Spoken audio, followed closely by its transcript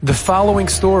The following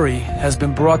story has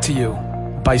been brought to you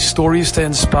by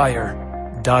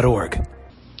StoriesToInspire.org.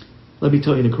 Let me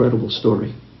tell you an incredible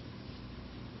story.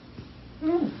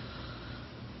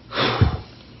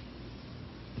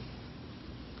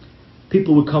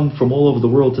 People would come from all over the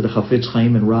world to the Chafetz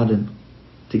Chaim in Radin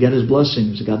to get his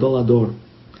blessings, Gadol Ador.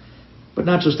 But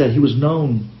not just that, he was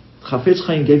known. Chafetz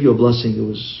Chaim gave you a blessing. It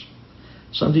was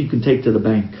something you can take to the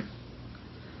bank.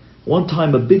 One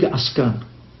time, a big askan,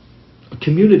 a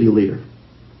community leader,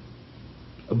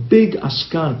 a big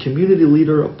askan, community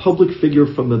leader, a public figure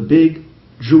from a big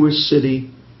Jewish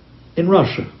city in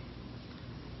Russia,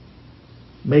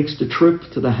 makes the trip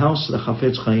to the house of the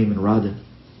Chafetz Chaim in Radin.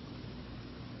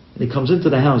 And he comes into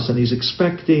the house and he's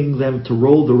expecting them to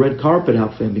roll the red carpet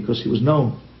out for him because he was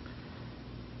known.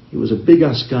 He was a big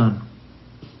askan,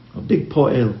 a big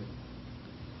po'el.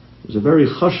 He was a very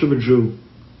chashuv Jew.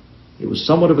 He was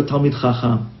somewhat of a Talmid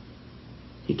Chacham.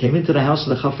 He came into the house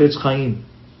of the Chafetz Chaim.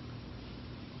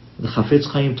 The Chafetz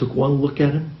Chaim took one look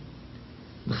at him.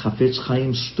 The Chafetz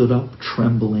Chaim stood up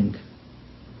trembling.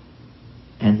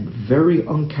 And very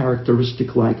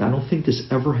uncharacteristic-like, I don't think this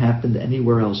ever happened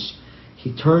anywhere else.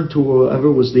 He turned to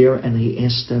whoever was there and he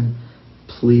asked them,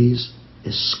 please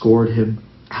escort him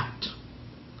out.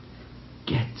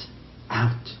 Get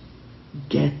out.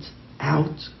 Get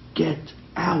out. Get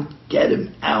out. Get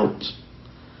him out.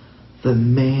 The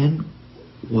man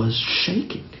was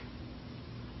shaking.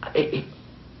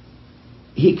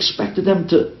 He expected them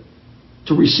to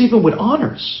receive him with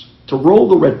honors, to roll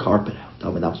the red carpet out. I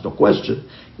mean, that was no question.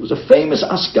 He was a famous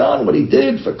askan, what he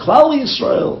did for Klal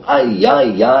Yisrael,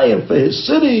 and for his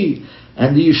city,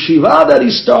 and the yeshiva that he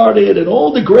started, and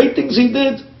all the great things he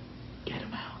did. Get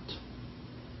him out.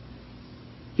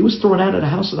 He was thrown out of the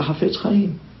house of the Chafetz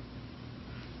Chaim.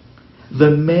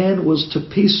 The man was to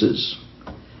pieces,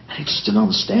 and he just didn't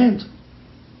understand.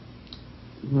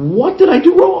 What did I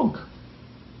do wrong?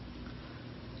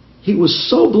 He was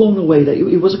so blown away that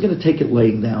he wasn't going to take it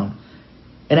laying down.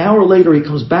 An hour later, he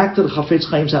comes back to the Chafetz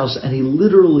Chaim's house and he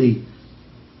literally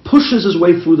pushes his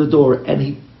way through the door and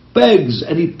he begs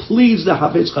and he pleads the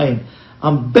Chafetz Chaim,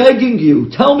 I'm begging you,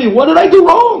 tell me, what did I do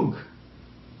wrong?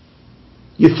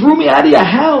 You threw me out of your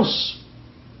house.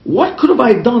 What could have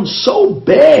I done so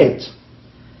bad?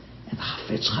 And the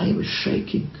Chafetz Chaim is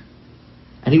shaking.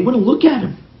 And he wouldn't look at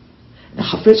him. And the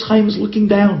Chafetz Chaim is looking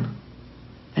down.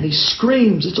 And he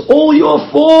screams, it's all your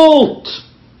fault.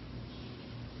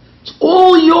 It's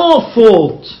all your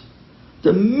fault.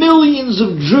 The millions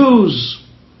of Jews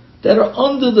that are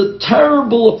under the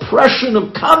terrible oppression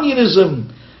of communism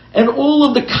and all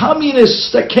of the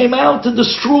communists that came out to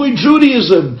destroy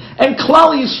Judaism and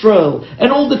Klal Yisrael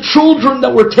and all the children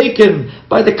that were taken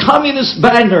by the communist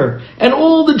banner and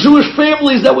all the Jewish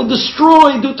families that were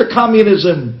destroyed due to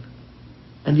communism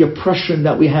and the oppression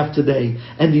that we have today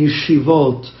and the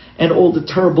yeshivot and all the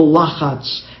terrible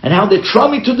lachats and how they're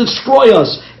trying to destroy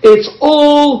us. It's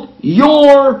all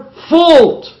your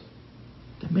fault.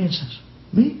 The man says,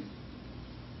 me?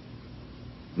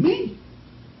 Me?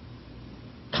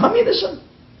 Communism?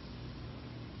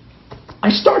 I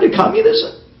started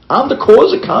communism. I'm the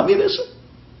cause of communism.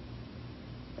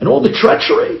 And all the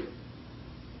treachery.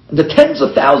 And the tens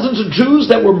of thousands of Jews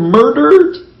that were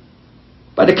murdered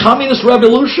by the communist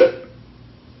revolution.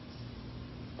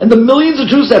 And the millions of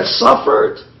Jews that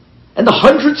suffered. And the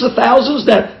hundreds of thousands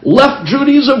that left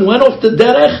Judaism, went off the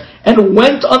derech, and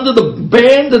went under the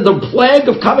band and the flag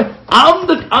of communism. I'm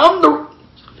the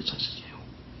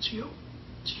It's you.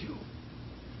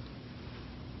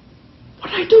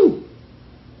 What did I do?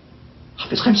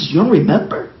 Chafetz Chaim says, you don't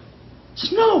remember? He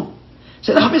says, no. He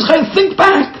said, Chafetz Chaim, think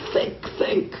back.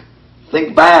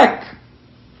 Think back.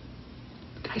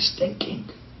 The guy's thinking.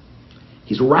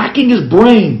 He's racking his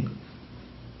brain.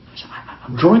 I said,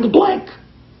 I'm drawing a blank.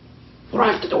 What do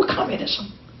I have to do with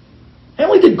communism? I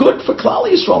only did good for Klal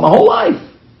Yisrael my whole life.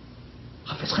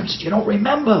 Chafetz Chaim said, you don't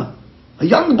remember. A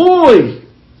young boy.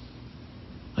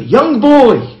 The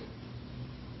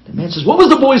man says, what was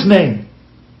the boy's name?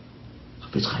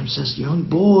 Chafetz Chaim says, young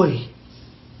boy.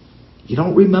 You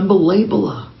don't remember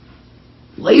Label.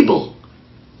 You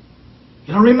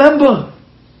don't remember.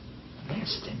 The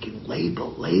man's thinking,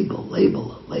 label.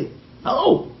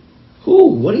 No.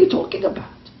 Who? What are you talking about?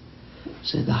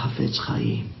 Said the Chafetz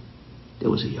Chaim, there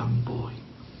was a young boy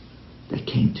that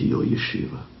came to your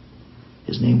yeshiva.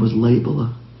 His name was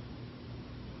Label.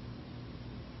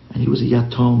 And he was a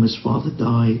yatom. His father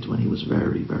died when he was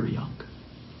very, very young.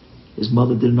 His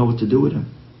mother didn't know what to do with him.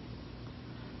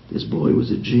 This boy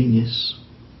was a genius,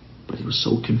 but he was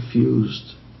so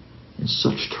confused, in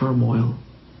such turmoil.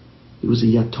 He was a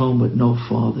yatom with no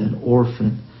father, an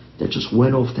orphan that just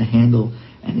went off the handle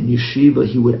And in yeshiva,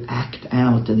 he would act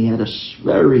out, and he had a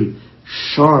very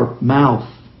sharp mouth.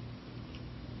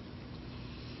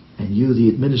 And you, the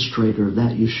administrator of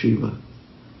that yeshiva,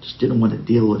 just didn't want to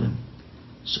deal with him.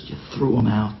 So you threw him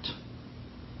out.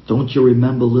 Don't you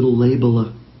remember little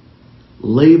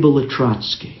Labeler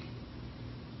Trotsky?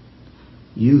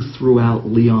 You threw out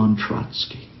Leon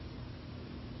Trotsky.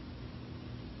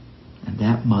 And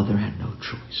that mother had no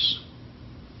choice.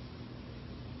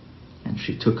 And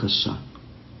she took her son,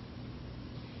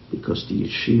 because the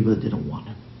yeshiva didn't want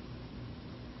him.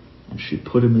 And she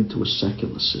put him into a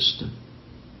secular system.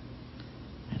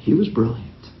 And he was brilliant.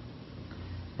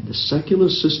 And the secular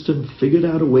system figured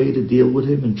out a way to deal with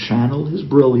him and channel his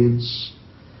brilliance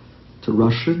to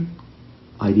Russian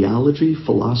ideology,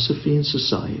 philosophy, and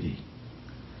society.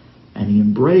 And he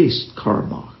embraced Karl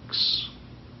Marx.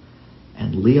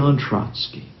 And Leon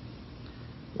Trotsky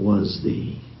was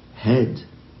the head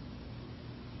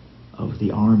of the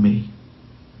army,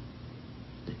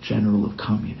 the general of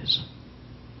communism,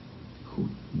 who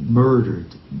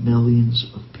murdered millions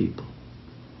of people.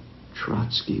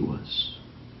 Trotsky was.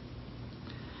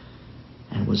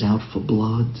 And was out for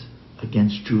blood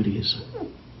against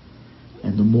Judaism.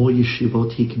 And the more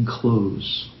yeshivot he can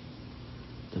close,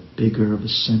 the bigger of a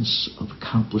sense of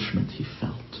accomplishment he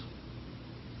felt.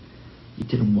 You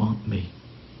didn't want me.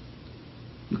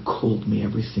 You called me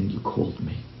everything you called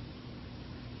me.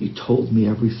 You told me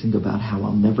everything about how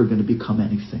I'm never going to become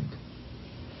anything.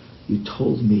 You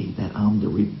told me that I'm the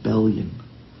rebellion.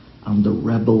 I'm the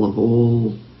rebel of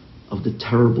all of the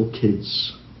terrible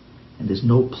kids. And there's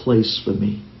no place for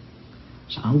me.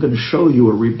 So I'm going to show you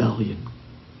a rebellion.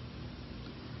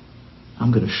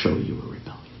 I'm going to show you a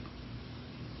rebellion.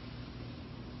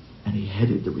 And he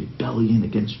headed the rebellion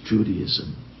against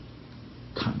Judaism,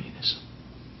 communism.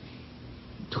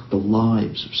 It took the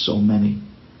lives of so many,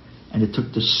 and it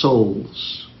took the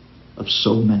souls of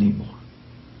so many more.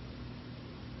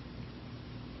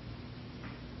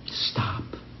 Stop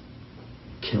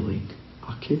killing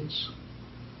our kids.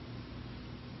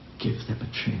 Give them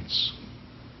a chance.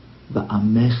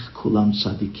 Va'amech kulam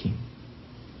tzadikim.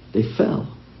 They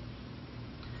fell.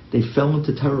 They fell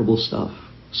into terrible stuff.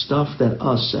 Stuff that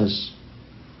us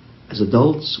as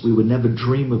adults we would never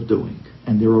dream of doing.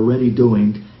 And they're already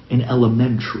doing in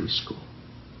elementary school.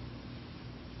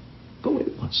 But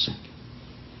wait 1 second.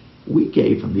 We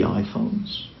gave them the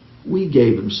iPhones. We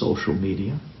gave them social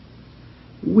media.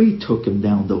 We took them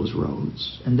down those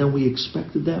roads, and then we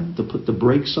expected them to put the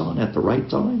brakes on at the right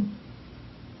time.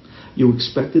 You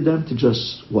expected them to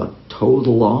just, toe the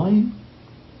line?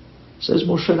 Says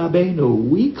Moshe Rabbeinu,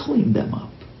 we cleaned them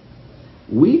up.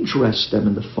 We dressed them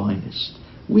in the finest.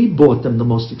 We bought them the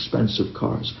most expensive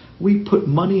cars. We put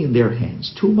money in their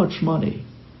hands, too much money,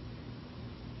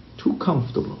 too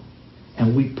comfortable.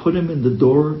 And we put them in the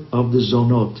door of the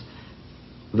zonot.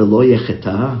 V'lo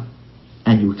yecheta.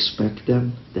 And you expect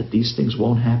them that these things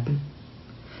won't happen?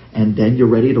 And then you're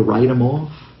ready to write them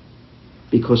off?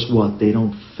 Because what? They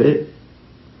don't fit?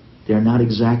 They're not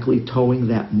exactly towing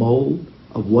that mold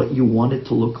of what you want it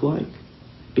to look like?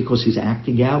 Because he's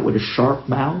acting out with a sharp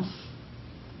mouth?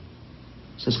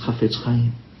 Says Chafetz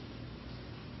Chaim,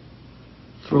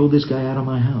 throw this guy out of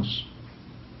my house.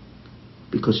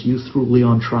 Because you threw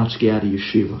Leon Trotsky out of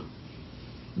yeshiva.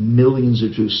 Millions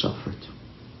of Jews suffered.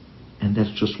 And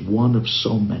that's just one of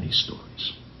so many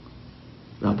stories.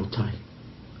 Rabotai,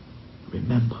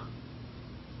 remember,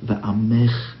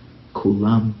 Va'amech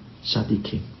kulam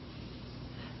tzadikim.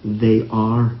 They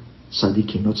are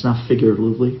tzadikim. No, it's not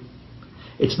figuratively.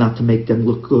 It's not to make them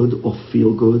look good or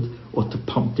feel good or to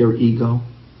pump their ego.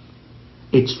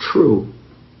 It's true.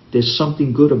 There's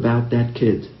something good about that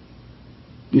kid.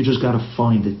 You just got to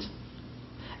find it.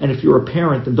 And if you're a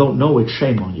parent and don't know it,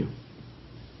 shame on you.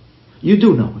 You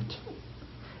do know it.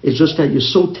 It's just that you're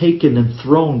so taken and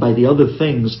thrown by the other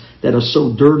things that are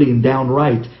so dirty and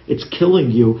downright, it's killing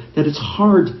you, that it's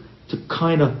hard to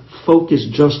kind of focus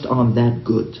just on that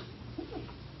good.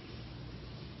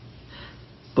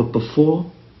 But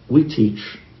before we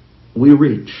teach, we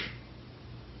reach.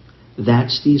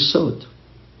 That's the yesod.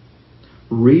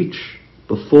 Reach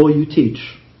before you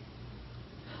teach.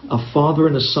 A father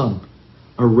and a son,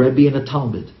 a rebbe and a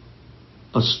talmid,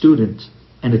 a student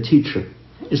and a teacher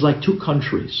is like two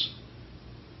countries.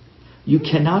 You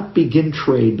cannot begin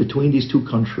trade between these two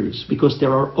countries because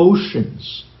there are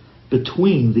oceans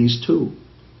between these two.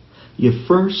 You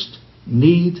first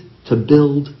need to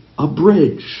build a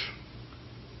bridge.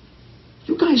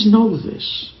 You guys know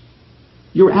this.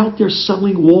 You're out there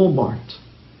selling Walmart.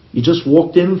 You just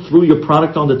walked in, threw your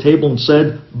product on the table and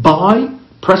said, buy,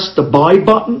 press the buy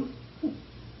button.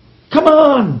 Come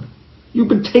on. You've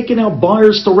been taking out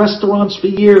buyers to restaurants for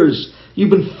years. You've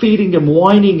been feeding him,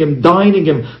 wining him, dining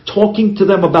him, talking to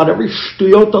them about every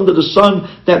shtuyot under the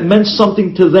sun that meant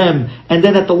something to them. And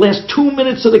then at the last 2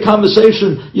 minutes of the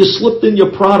conversation, you slipped in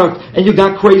your product and you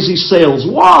got crazy sales.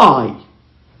 Why?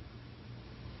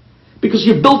 Because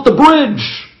you built the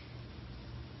bridge.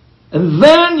 And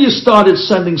then you started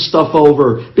sending stuff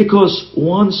over. Because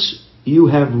once you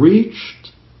have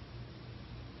reached,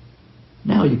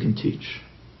 now you can teach.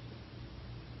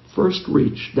 First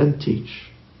reach, then teach.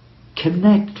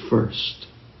 Connect first.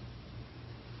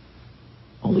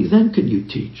 Only then can you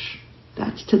teach.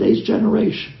 That's today's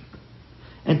generation.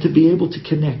 And to be able to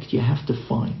connect, you have to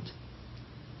find.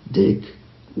 Dig.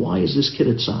 Why is this kid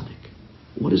a tzaddik?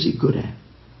 What is he good at?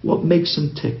 What makes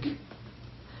him tick?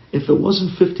 If it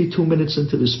wasn't 52 minutes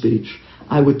into the speech,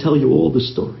 I would tell you all the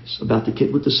stories about the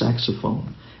kid with the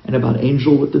saxophone and about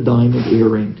Angel with the diamond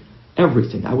earring.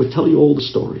 Everything. I would tell you all the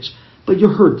stories. But you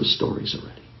heard the stories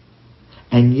already.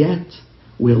 And yet,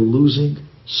 we're losing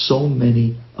so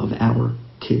many of our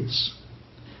kids.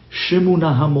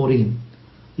 Shimuna Hamorim,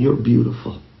 you're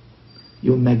beautiful.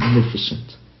 You're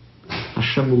magnificent.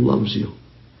 Hashem loves you.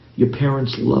 Your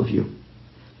parents love you.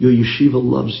 Your yeshiva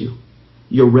loves you.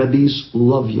 Your rebbes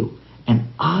love you. And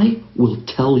I will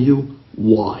tell you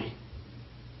why.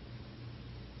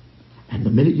 And the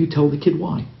minute you tell the kid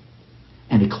why,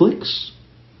 and it clicks,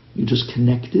 you just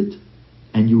connected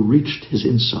and you reached his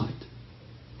inside.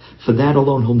 For that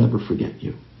alone, he'll never forget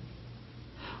you.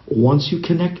 Once you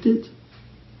connected,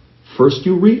 first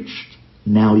you reached,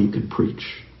 now you can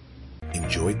preach.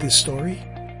 Enjoyed this story?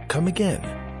 Come again.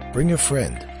 Bring a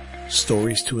friend.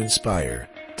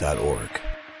 StoriesToInspire.org